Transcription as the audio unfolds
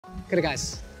Good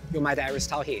guys, you're my diary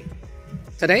style here.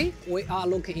 Today, we are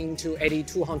looking into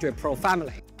AD200Pro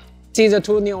family. See the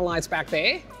two neon lights back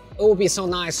there? It would be so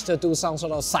nice to do some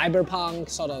sort of cyberpunk,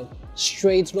 sort of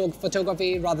straight look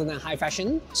photography rather than high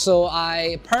fashion. So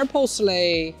I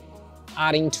purposely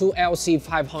adding two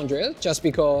LC500 just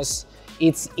because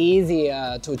it's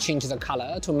easier to change the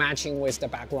color to matching with the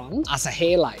background as a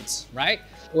headlights, right?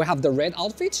 We have the red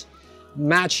outfit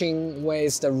matching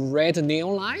with the red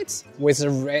neon lights with the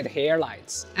red hair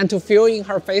lights. And to fill in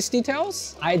her face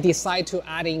details, I decide to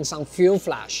add in some fuel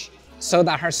flash so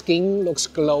that her skin looks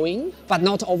glowing, but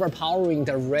not overpowering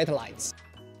the red lights.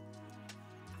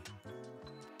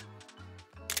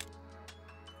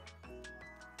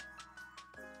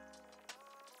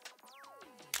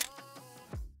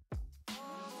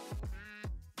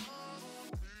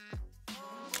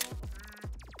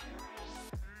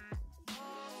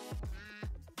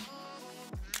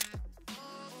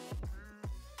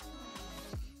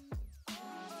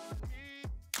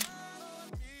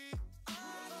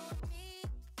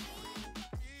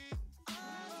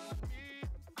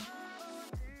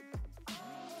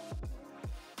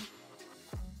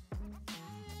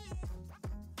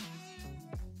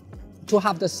 To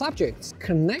have the subjects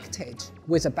connected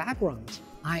with the background,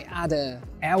 I add a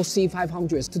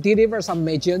LC500 to deliver some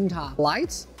magenta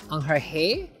lights on her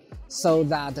hair so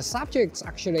that the subjects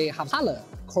actually have color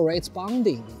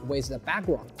corresponding with the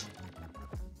background.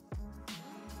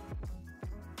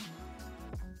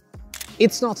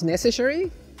 It's not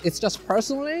necessary, it's just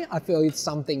personally, I feel it's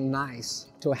something nice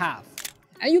to have.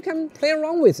 And you can play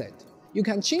around with it. You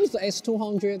can change the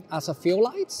S200 as a fill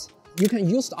lights. You can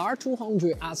use the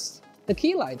R200 as the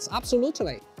key lights,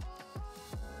 absolutely.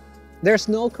 There's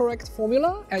no correct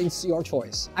formula and it's your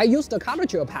choice. I used the color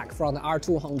gel pack from the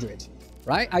R200,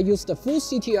 right? I used the full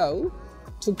CTO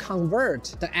to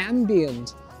convert the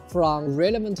ambient from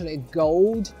relevantly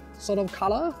gold sort of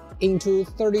color into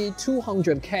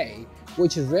 3200K,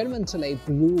 which is relevantly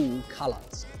blue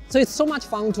colors. So it's so much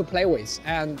fun to play with,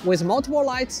 and with multiple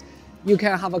lights, you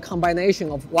can have a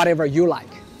combination of whatever you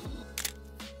like.